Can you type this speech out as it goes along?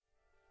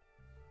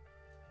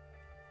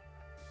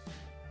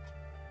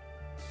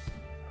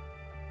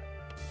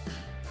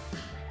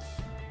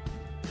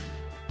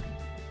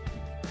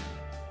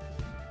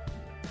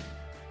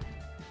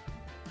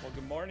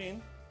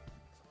morning.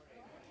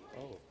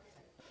 Oh.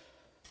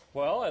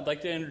 Well, I'd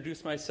like to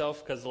introduce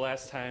myself because the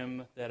last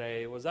time that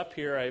I was up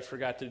here, I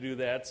forgot to do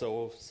that.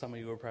 So some of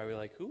you are probably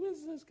like, who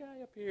is this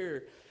guy up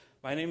here?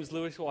 My name is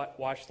Louis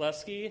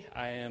Washleski.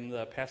 I am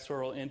the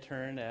pastoral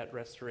intern at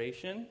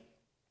Restoration.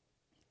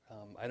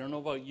 I don't know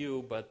about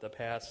you, but the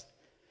past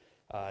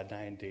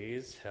 9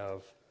 days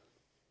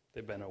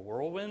they've been a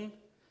whirlwind.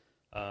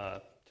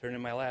 Turned in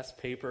my last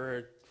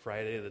paper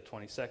Friday the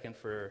 22nd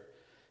for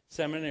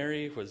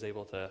seminary, was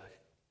able to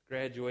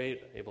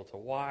graduate, able to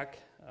walk.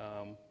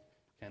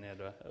 Kind of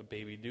had a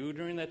baby due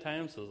during that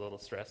time, so it was a little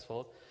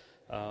stressful.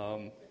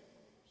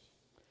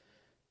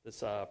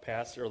 This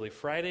past early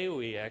Friday,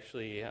 we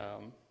actually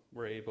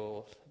were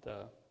able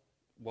to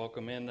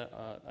welcome in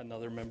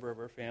another member of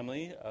our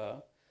family.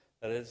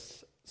 That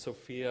is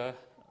Sophia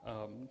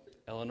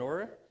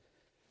Eleanor.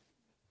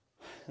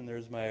 And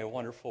there's my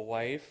wonderful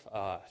wife.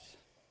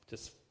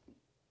 Just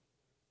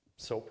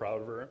so proud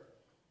of her.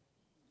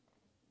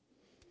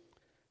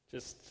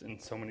 Just in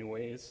so many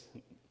ways.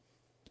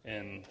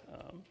 And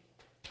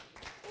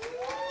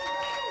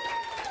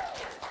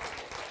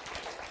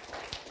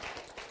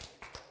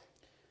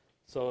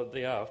so,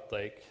 yeah,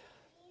 like,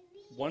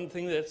 one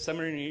thing that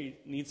seminary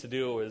needs to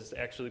do is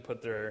actually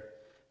put their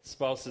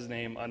spouse's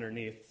name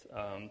underneath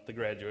the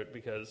graduate,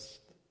 because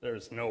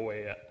there's no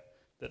way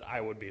that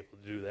I would be able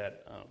to do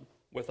that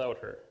without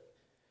her.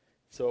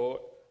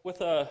 So,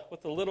 with a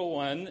little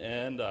one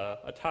and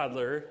a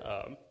toddler,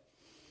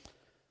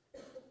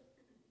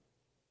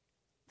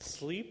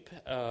 sleep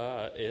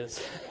is...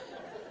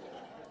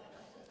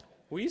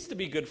 We used to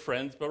be good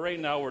friends, but right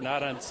now we're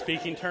not on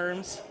speaking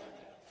terms.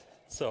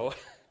 So,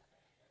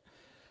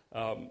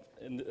 and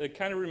it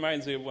kind of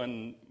reminds me of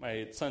when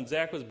my son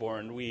Zach was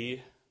born.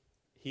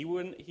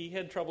 He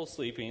had trouble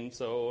sleeping,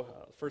 so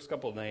first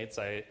couple of nights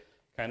I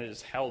kind of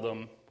just held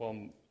him while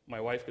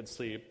my wife could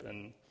sleep.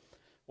 And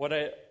what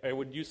I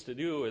would used to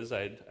do is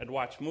I'd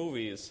watch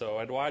movies, so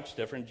I'd watch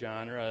different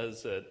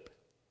genres.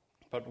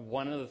 But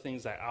one of the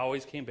things I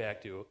always came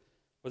back to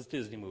was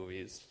Disney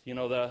movies. You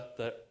know,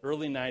 the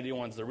early 90s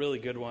ones, the really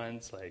good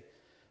ones, like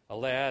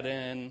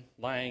Aladdin,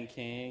 Lion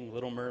King,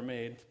 Little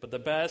Mermaid. But the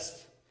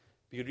best,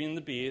 Beauty and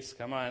the Beast.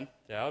 Come on,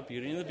 yeah,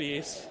 Beauty and the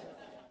Beast.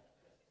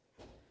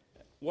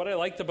 What I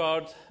liked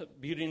about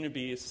Beauty and the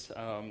Beast,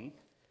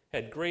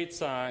 had great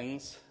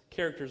songs,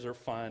 characters are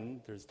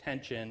fun, there's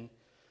tension,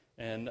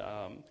 and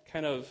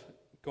kind of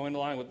going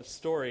along with the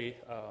story,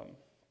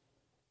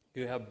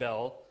 you have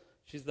Belle.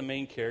 She's the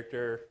main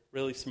character,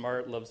 really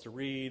smart, loves to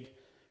read.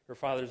 Her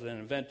father's an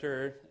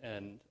inventor,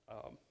 and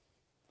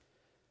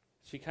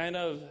she's kind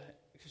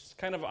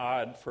of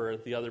odd for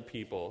the other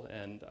people.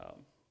 And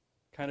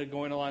kind of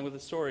going along with the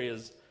story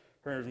is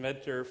her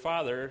inventor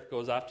father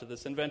goes off to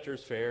this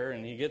inventor's fair,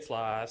 and he gets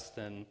lost,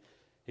 and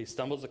he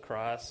stumbles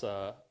across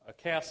a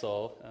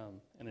castle,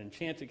 an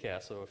enchanted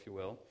castle, if you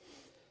will.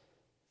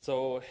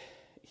 So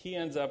he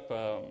ends up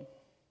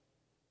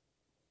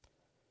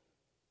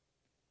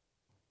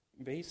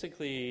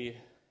basically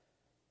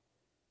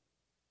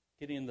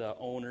getting the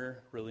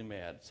owner really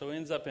mad. So he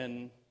ends up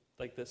in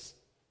like this,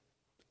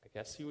 I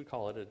guess you would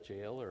call it a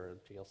jail or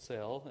a jail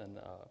cell, and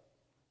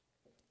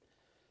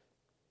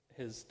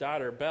his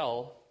daughter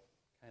Belle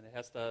kind of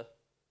has to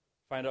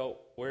find out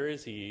where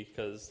is he,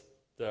 because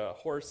the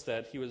horse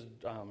that he was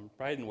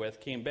riding with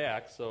came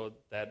back, so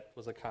that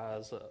was a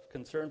cause of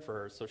concern for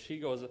her. So she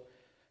goes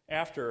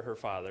after her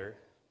father,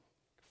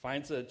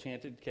 finds the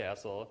enchanted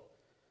castle.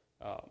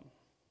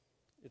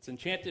 It's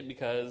enchanted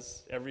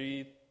because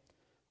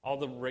all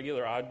the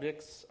regular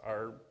objects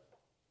are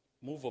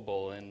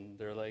movable, and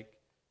they're like,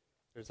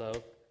 there's a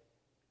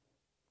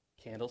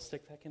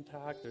candlestick that can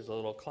talk, there's a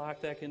little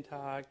clock that can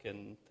talk,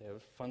 and they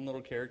have fun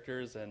little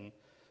characters, and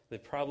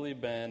they've probably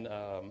been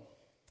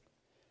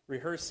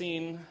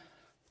rehearsing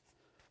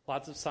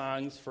lots of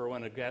songs for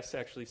when a guest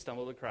actually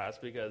stumbled across,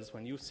 because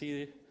when you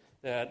see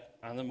that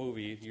on the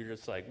movie, you're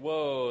just like,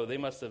 whoa, they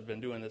must have been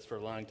doing this for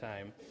a long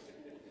time.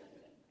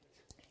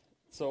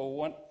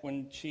 So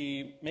when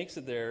she makes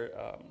it there,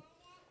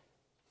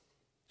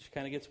 she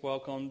kind of gets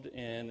welcomed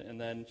in, and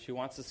then she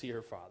wants to see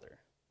her father.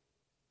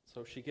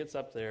 So she gets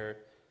up there,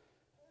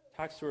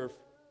 talks to her,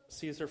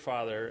 sees her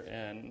father,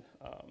 and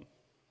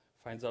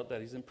finds out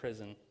that he's in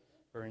prison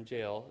or in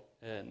jail,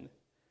 and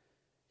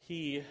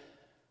he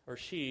or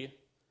she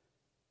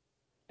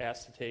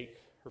asks to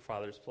take her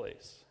father's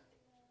place.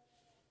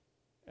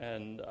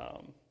 And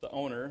the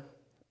owner,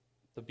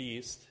 the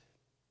beast,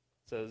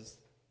 says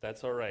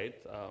that's all right,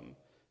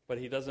 but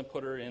he doesn't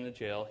put her in a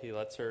jail. He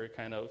lets her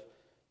kind of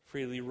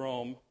freely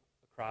roam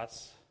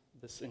across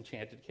this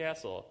enchanted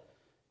castle.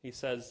 He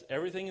says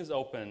everything is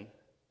open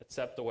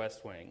except the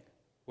West Wing,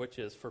 which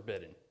is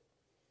forbidden.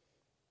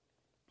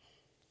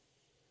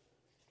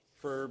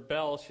 For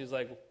Belle, she's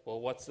like, well,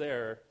 what's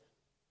there?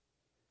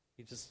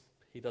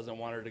 He doesn't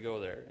want her to go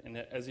there. And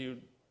as you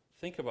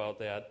think about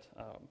that,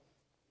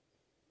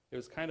 it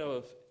was kind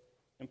of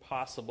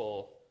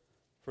impossible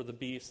for the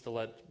beast to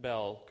let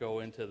Belle go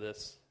into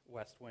this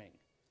West Wing.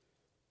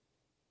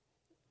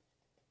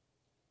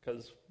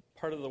 Because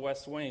part of the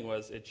West Wing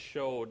was it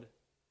showed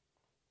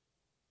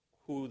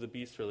who the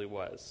beast really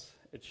was.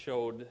 It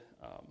showed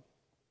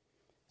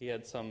he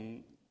had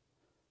some,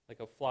 like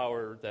a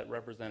flower that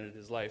represented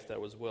his life that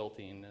was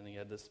wilting, and he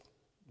had this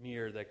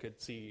mirror that could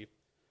see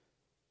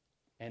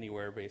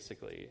anywhere,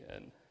 basically.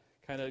 And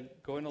kind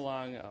of going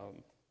along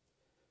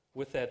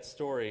with that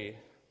story,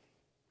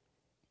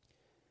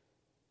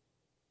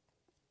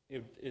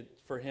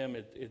 for him,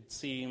 it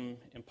seemed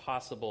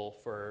impossible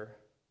for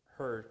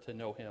her to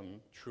know him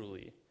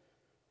truly.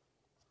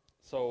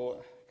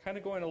 So kind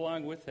of going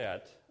along with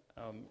that,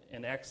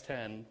 in Acts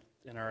 10,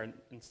 in our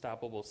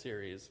Unstoppable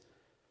series,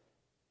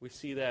 we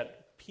see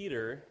that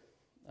Peter,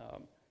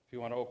 if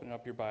you want to open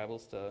up your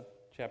Bibles to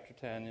chapter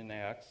 10 in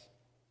Acts,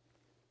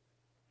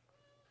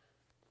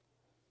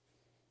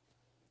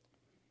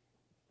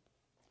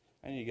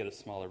 I need to get a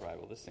smaller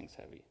Bible. This thing's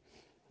heavy.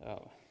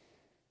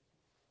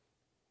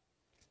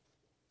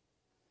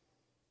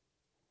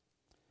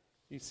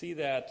 You see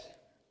that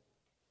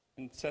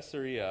in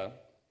Caesarea,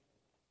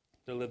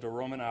 there lived a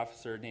Roman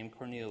officer named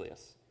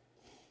Cornelius.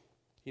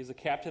 He was a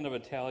captain of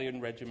an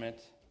Italian regiment.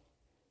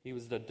 He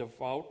was a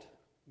devout,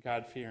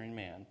 God-fearing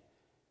man.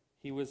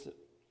 He was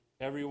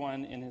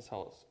everyone in his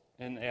house,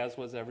 and as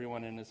was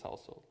everyone in his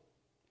household.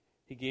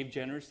 He gave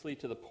generously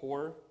to the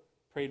poor,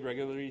 prayed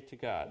regularly to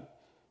God.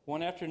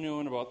 One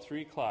afternoon, about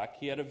 3 o'clock,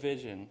 he had a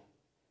vision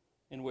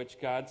in which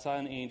God saw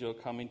an angel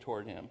coming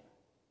toward him.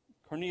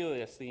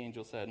 Cornelius, the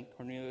angel said.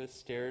 Cornelius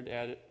stared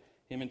at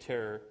him in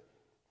terror.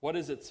 "What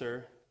is it,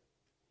 sir?"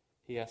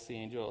 he asked the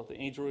angel. The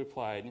angel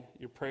replied,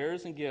 "Your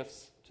prayers and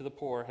gifts to the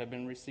poor have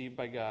been received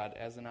by God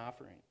as an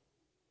offering.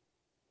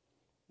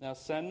 Now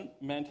send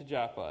men to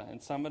Joppa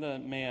and summon a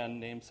man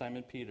named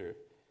Simon Peter.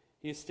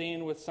 He is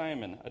staying with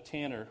Simon, a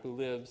tanner who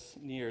lives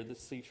near the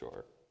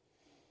seashore."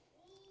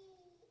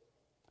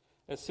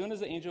 As soon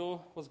as the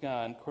angel was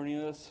gone,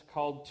 Cornelius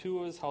called 2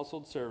 of his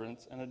household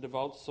servants and a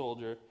devout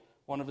soldier,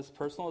 one of his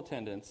personal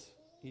attendants.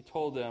 He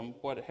told them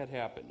what had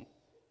happened.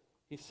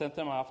 He sent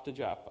them off to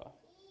Joppa.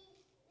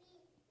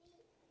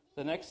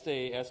 The next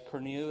day, as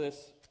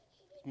Cornelius'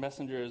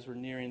 messengers were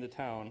nearing the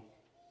town,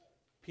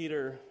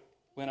 Peter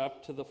went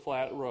up to the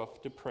flat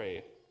roof to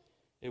pray.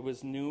 It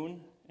was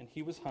noon, and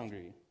he was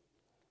hungry.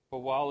 But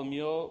while the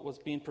meal was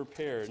being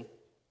prepared,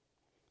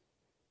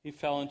 he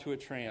fell into a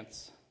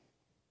trance.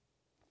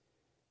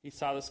 He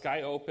saw the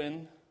sky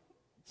open.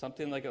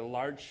 Something like a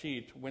large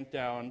sheet went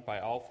down by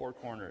all 4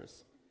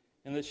 corners.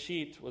 In the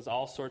sheet was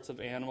all sorts of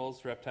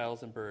animals,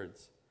 reptiles, and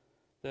birds.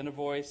 Then a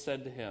voice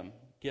said to him,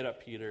 "Get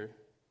up, Peter.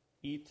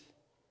 Eat,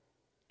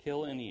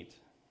 kill, and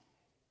eat."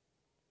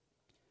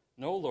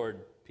 "No,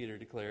 Lord," Peter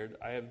declared.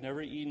 "I have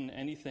never eaten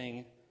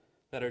anything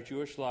that our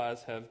Jewish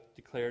laws have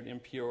declared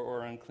impure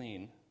or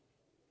unclean."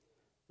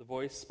 The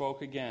voice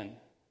spoke again,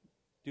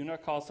 "Do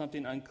not call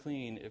something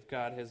unclean if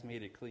God has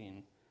made it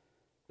clean."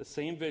 The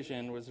same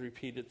vision was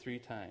repeated 3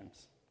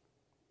 times.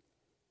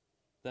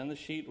 Then the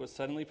sheet was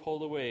suddenly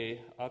pulled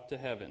away up to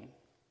heaven.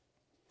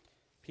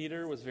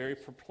 Peter was very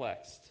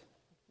perplexed.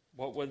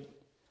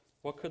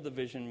 What could the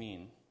vision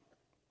mean?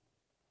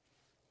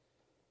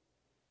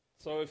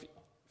 So if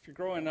you're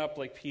growing up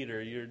like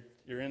Peter,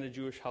 you're in a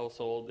Jewish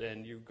household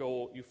and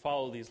you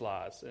follow these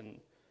laws,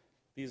 and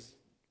these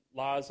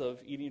laws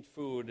of eating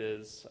food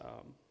is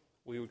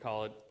we would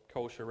call it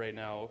kosher right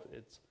now.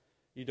 It's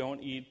you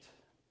don't eat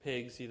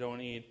pigs, you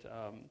don't eat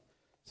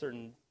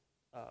certain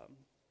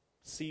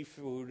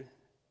seafood,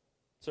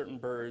 certain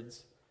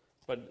birds.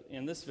 But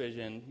in this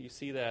vision, you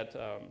see that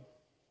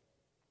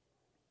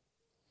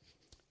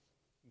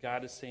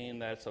God is saying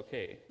that it's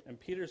okay. And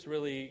Peter's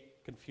really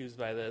confused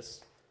by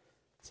this,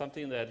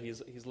 something that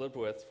he's lived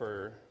with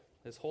for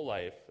his whole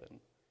life. And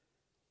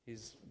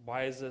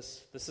why is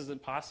this? This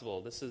isn't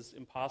possible. This is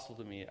impossible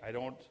to me. I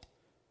don't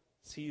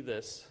see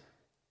this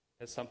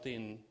as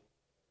something,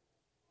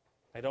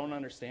 I don't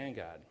understand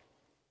God.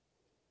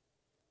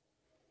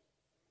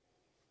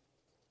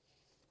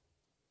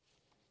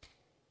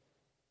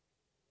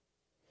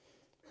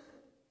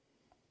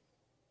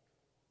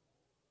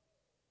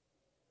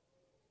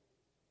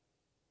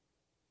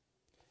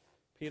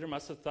 Peter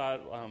must have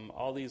thought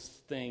all these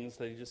things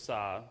that he just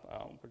saw,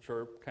 which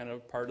were kind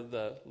of part of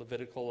the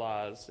Levitical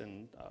laws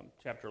in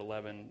chapter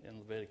 11 in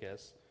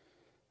Leviticus,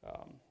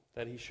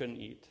 that he shouldn't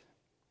eat.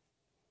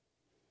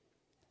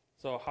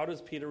 So how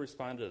does Peter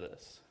respond to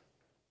this?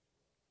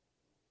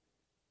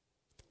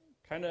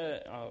 Kind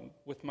of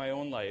with my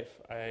own life,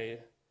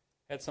 I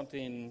had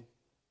something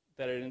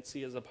that I didn't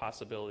see as a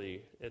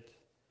possibility.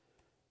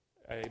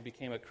 I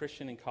became a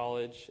Christian in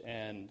college,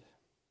 and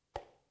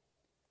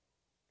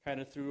kind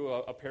of through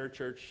a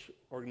parachurch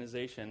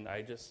organization,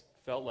 I just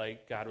felt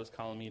like God was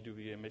calling me to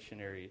be a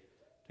missionary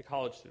to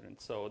college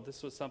students. So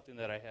this was something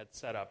that I had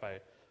set up.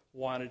 I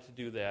wanted to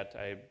do that.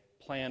 I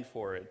planned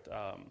for it.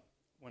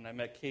 When I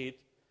met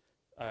Kate,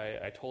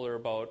 I told her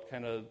about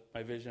kind of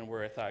my vision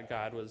where I thought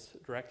God was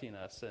directing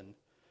us, and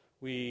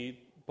we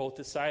both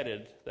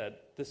decided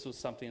that this was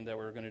something that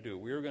we were going to do.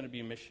 We were going to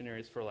be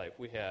missionaries for life.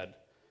 We had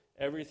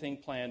everything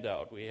planned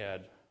out. We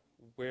had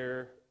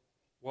where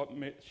what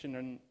mission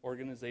and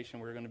organization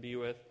we were going to be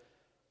with,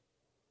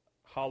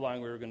 how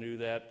long we were going to do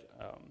that,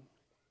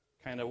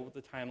 kind of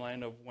the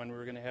timeline of when we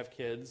were going to have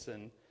kids,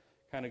 and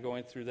kind of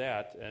going through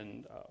that.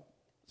 And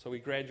so we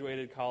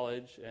graduated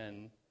college,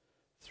 and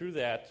through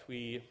that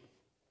we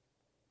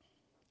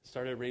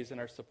started raising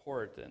our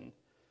support. And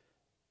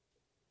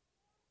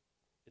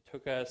it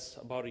took us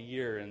about a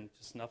year, and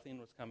just nothing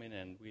was coming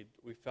in.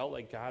 We felt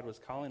like God was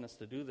calling us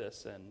to do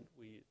this, and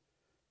we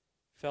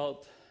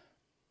felt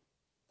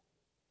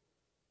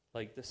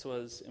like this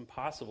was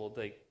impossible.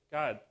 Like,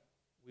 God,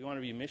 we want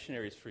to be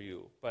missionaries for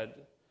you.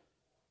 But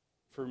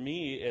for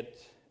me, it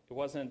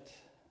wasn't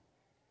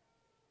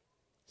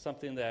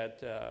something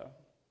that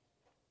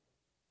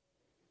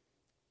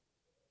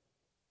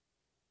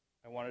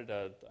I wanted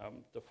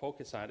to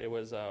focus on. It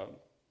was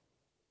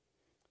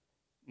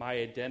my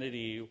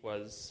identity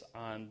was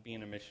on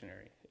being a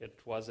missionary. It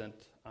wasn't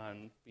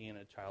on being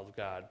a child of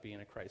God,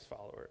 being a Christ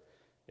follower.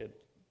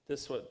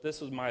 This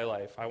was my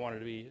life. I wanted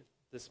to be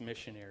this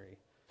missionary.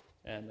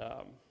 And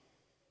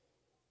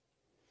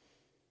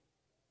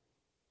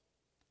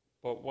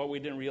but what we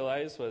didn't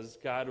realize was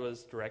God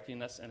was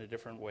directing us in a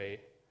different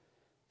way.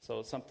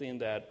 So something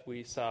that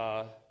we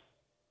saw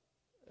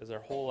as our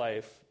whole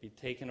life be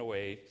taken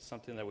away,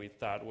 something that we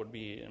thought would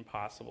be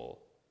impossible,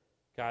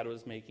 God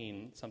was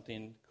making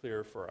something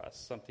clear for us,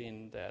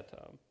 something that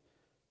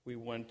we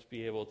wouldn't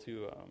be able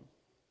to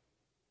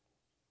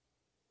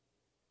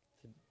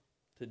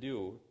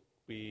do.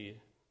 We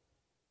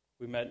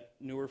met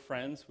newer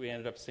friends. We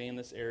ended up staying in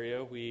this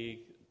area.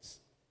 We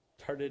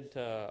started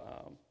to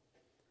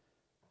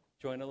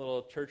join a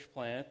little church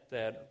plant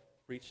that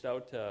reached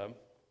out to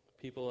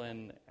people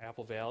in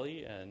Apple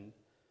Valley, and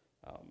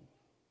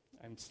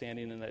I'm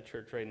standing in that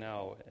church right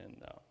now,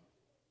 and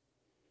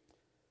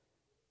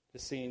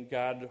just seeing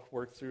God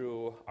work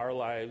through our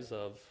lives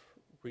of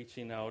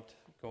reaching out,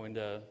 going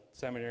to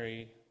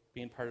seminary,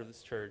 being part of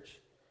this church,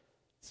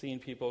 seeing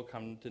people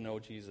come to know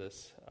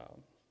Jesus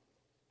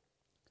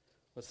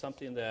was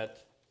something that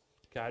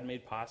God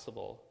made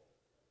possible.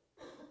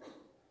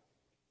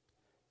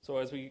 So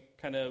as we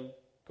kind of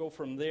go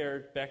from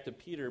there back to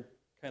Peter,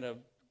 kind of,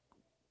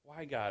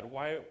 why God?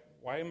 Why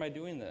am I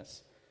doing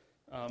this?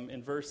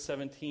 In verse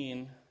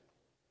 17,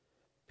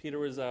 Peter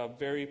was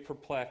very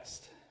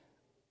perplexed.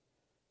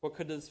 What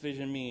could this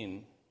vision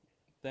mean?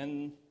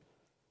 Then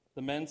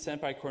the men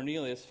sent by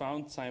Cornelius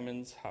found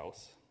Simon's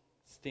house.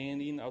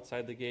 Standing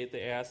outside the gate,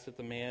 they asked if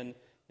the man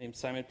named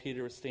Simon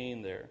Peter was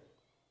staying there.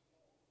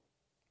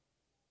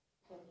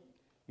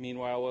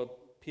 Meanwhile, while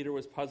Peter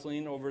was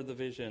puzzling over the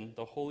vision,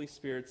 the Holy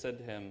Spirit said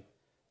to him,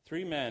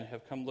 3 men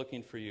have come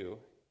looking for you.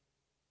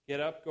 Get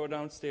up, go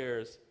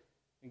downstairs,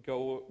 and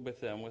go with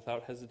them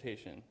without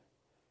hesitation.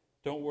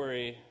 Don't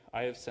worry,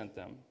 I have sent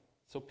them.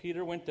 So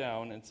Peter went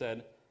down and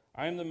said,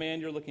 I am the man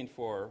you're looking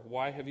for.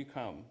 Why have you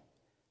come?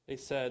 They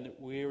said,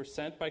 we were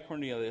sent by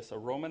Cornelius, a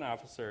Roman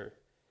officer.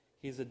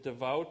 He's a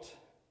devout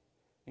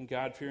and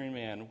God-fearing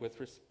man,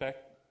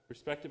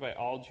 respected by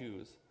all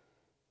Jews.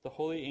 The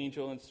holy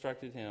angel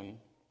instructed him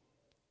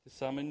to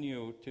summon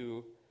you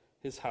to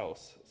his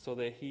house so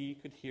that he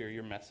could hear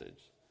your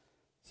message.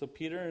 So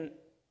Peter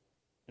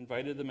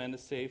invited the men to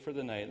stay for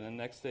the night, and the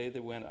next day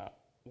they went up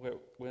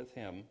with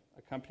him,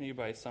 accompanied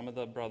by some of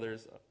the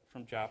brothers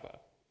from Joppa.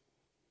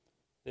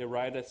 They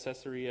arrived at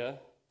Caesarea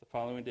the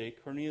following day.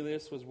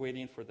 Cornelius was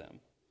waiting for them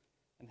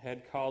and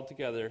had called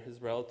together his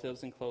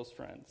relatives and close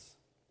friends.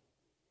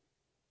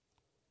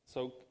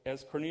 So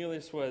as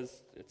Cornelius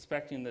was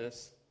expecting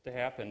this to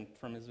happen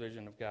from his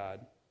vision of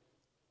God,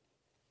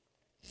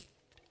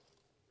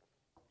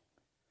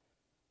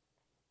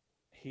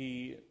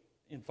 he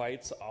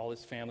invites all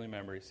his family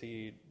members.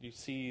 You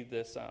see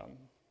this,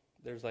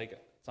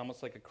 it's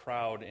almost like a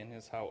crowd in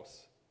his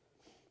house.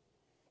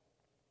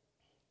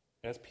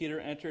 As Peter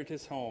entered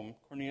his home,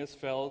 Cornelius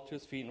fell to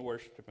his feet and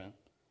worshipped him.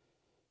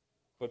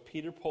 But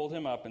Peter pulled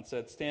him up and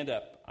said, stand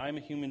up, I'm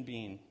a human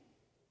being,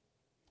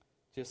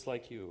 just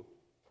like you.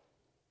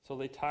 So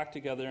they talked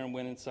together and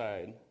went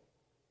inside.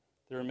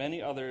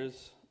 Many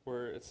others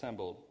were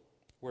assembled.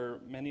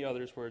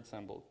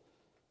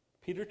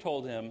 Peter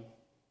told him,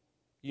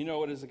 you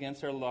know it is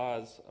against our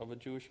laws of a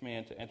Jewish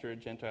man to enter a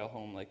Gentile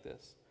home like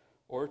this,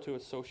 or to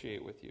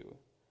associate with you.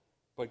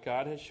 But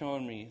God has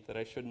shown me that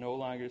I should no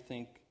longer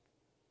think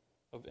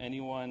of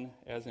anyone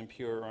as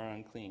impure or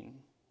unclean.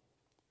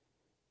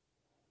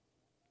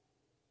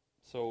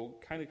 So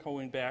kind of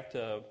going back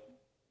to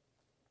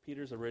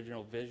Peter's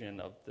original vision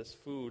of this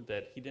food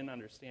that he didn't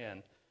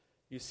understand,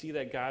 you see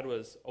that God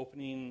was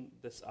opening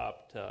this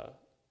up to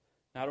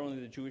not only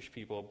the Jewish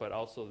people, but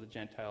also the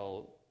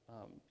Gentile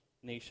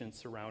nations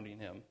surrounding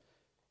him.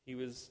 He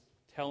was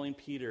telling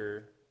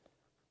Peter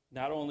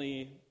not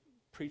only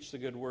preach the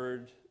good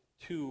word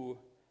to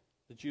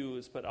the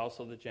Jews, but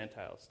also the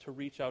Gentiles, to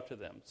reach out to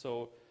them.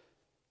 So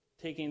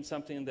taking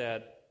something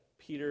that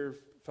Peter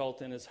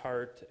felt in his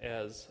heart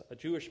as a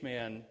Jewish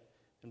man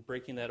and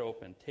breaking that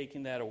open,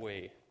 taking that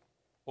away,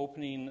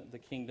 opening the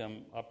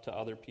kingdom up to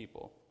other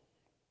people.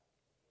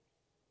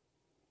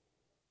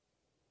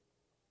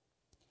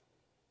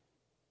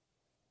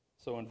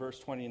 So in verse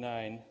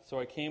 29, so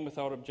I came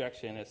without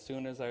objection as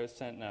soon as I was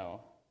sent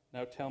now.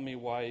 Now tell me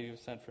why you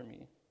sent for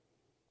me.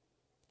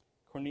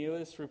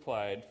 Cornelius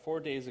replied, 4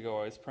 days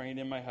ago I was praying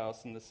in my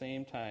house, and the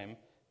same time,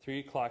 3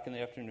 o'clock in the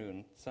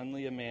afternoon,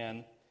 suddenly a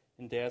man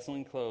in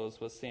dazzling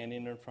clothes was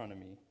standing in front of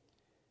me.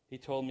 He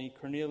told me,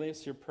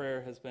 Cornelius, your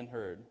prayer has been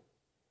heard.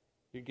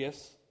 Your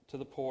gifts to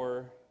the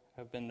poor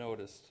have been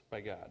noticed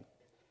by God.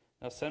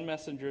 Now send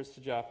messengers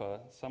to Joppa,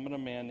 summon a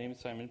man named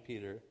Simon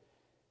Peter.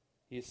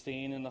 He is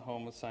staying in the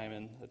home of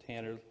Simon, a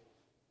tanner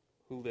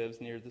who lives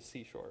near the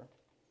seashore.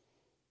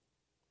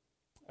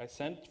 I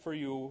sent for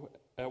you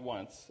at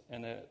once,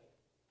 and it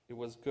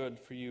was good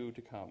for you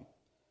to come.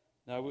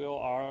 Now we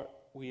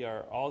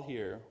are all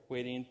here,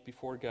 waiting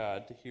before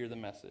God to hear the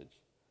message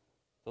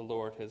the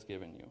Lord has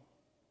given you.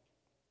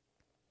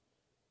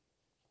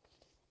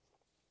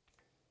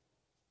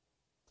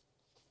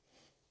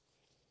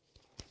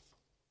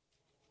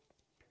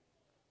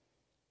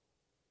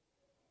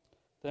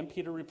 Then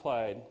Peter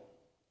replied,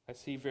 I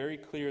see very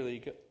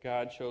clearly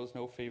God shows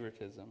no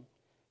favoritism.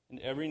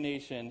 In every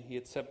nation he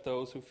accepts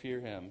those who fear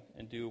him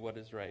and do what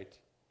is right.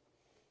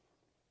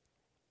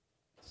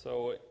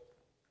 So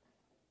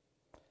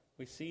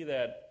we see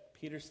that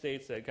Peter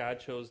states that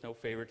God shows no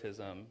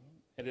favoritism.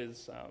 It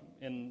is,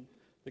 in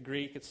the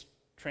Greek, it's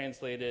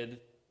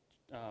translated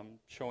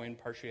showing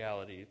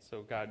partiality.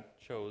 So God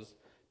shows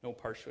no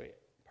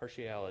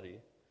partiality.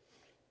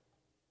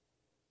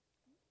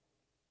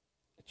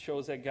 It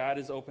shows that God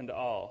is open to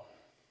all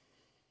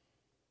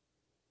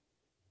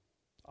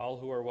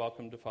who are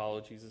welcome to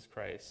follow Jesus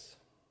Christ.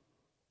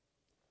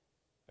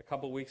 A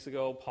couple weeks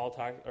ago,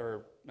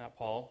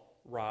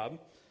 Rob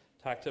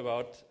talked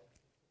about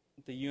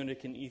the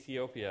eunuch in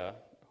Ethiopia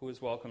who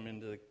is welcomed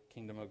into the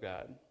kingdom of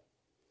God.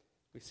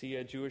 We see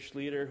a Jewish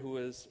leader who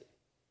is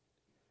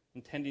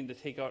intending to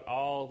take out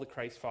all the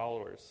Christ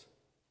followers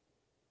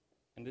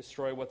and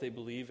destroy what they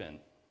believe in.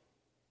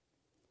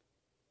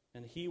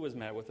 And he was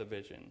met with a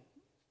vision.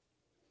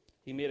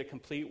 He made a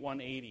complete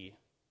 180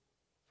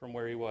 from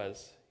where he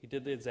was. He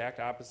did the exact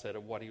opposite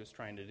of what he was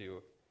trying to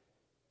do.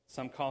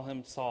 Some call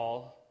him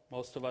Saul.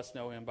 Most of us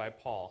know him by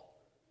Paul.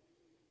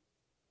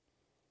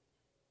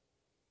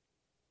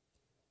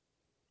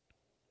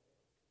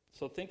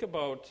 So think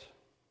about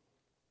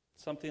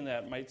something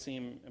that might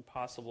seem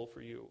impossible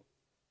for you.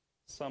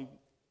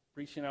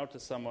 Reaching out to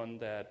someone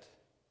that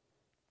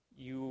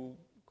you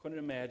couldn't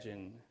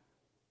imagine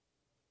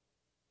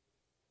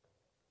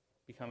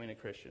becoming a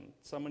Christian.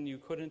 Someone you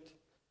couldn't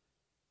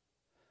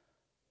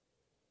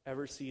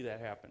ever see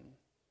that happen.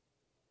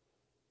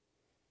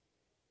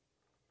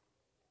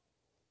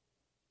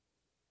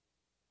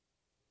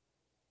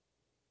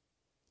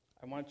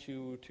 I want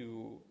you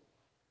to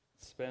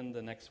spend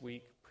the next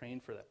week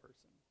praying for that person.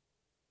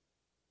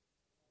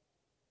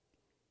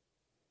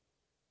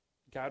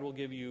 God will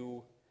give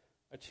you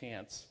a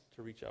chance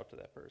to reach out to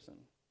that person.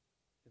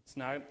 It's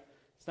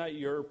not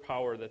your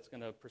power that's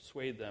going to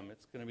persuade them.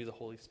 It's going to be the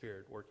Holy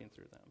Spirit working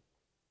through them.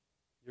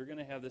 You're going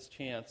to have this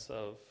chance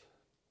of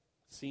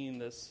seeing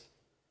this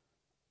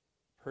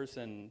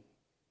person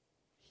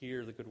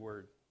hear the good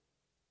word.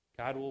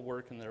 God will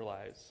work in their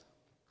lives.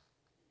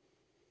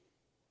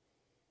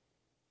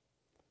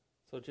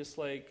 So just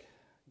like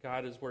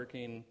God is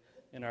working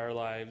in our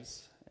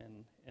lives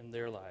and in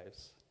their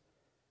lives,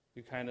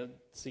 you kind of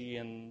see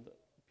in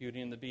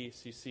Beauty and the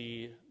Beast, you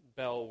see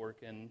Belle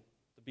work in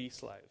the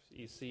Beast's life.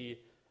 You see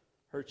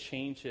her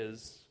change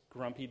his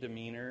grumpy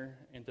demeanor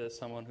into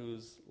someone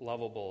who's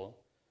lovable,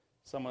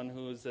 someone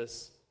who's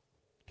this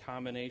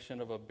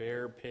combination of a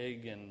bear,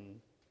 pig, and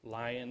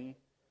lion,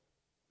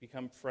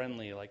 become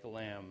friendly like a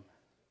lamb.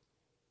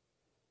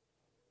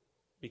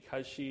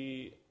 Because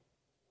she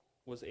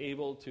was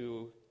able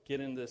to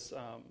get in this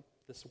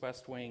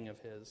west wing of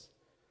his,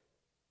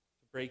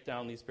 to break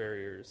down these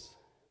barriers.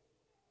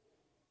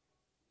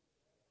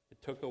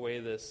 It took away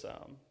this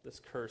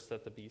curse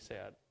that the beast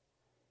had.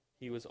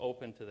 He was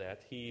open to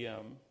that.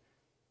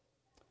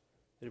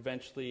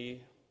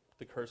 Eventually,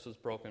 the curse was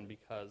broken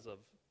because of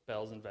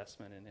Belle's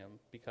investment in him,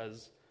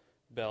 because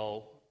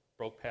Belle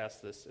broke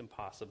past this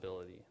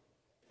impossibility.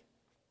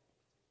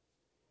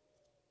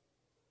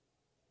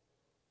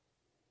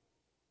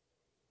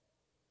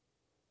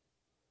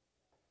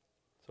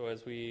 So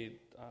as we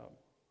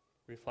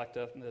reflect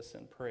on this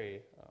and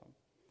pray,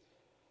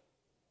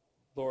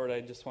 Lord,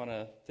 I just want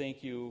to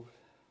thank you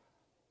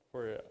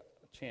for a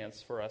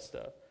chance for us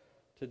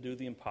to do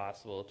the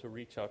impossible, to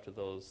reach out to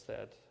those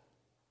that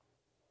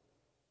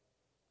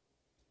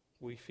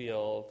we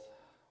feel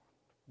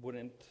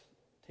wouldn't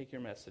take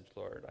your message,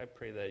 Lord. I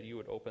pray that you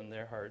would open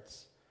their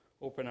hearts,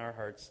 open our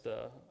hearts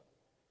to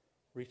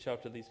reach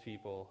out to these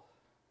people.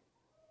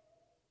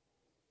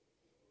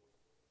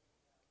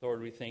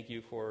 Lord, we thank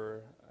you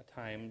for a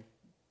time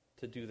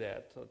to do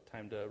that, a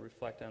time to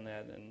reflect on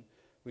that, and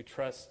we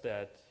trust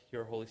that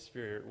your Holy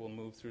Spirit will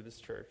move through this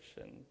church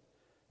and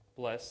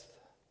bless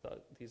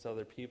these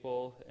other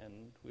people,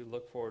 and we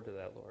look forward to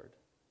that, Lord.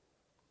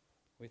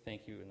 We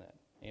thank you in that.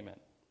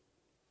 Amen.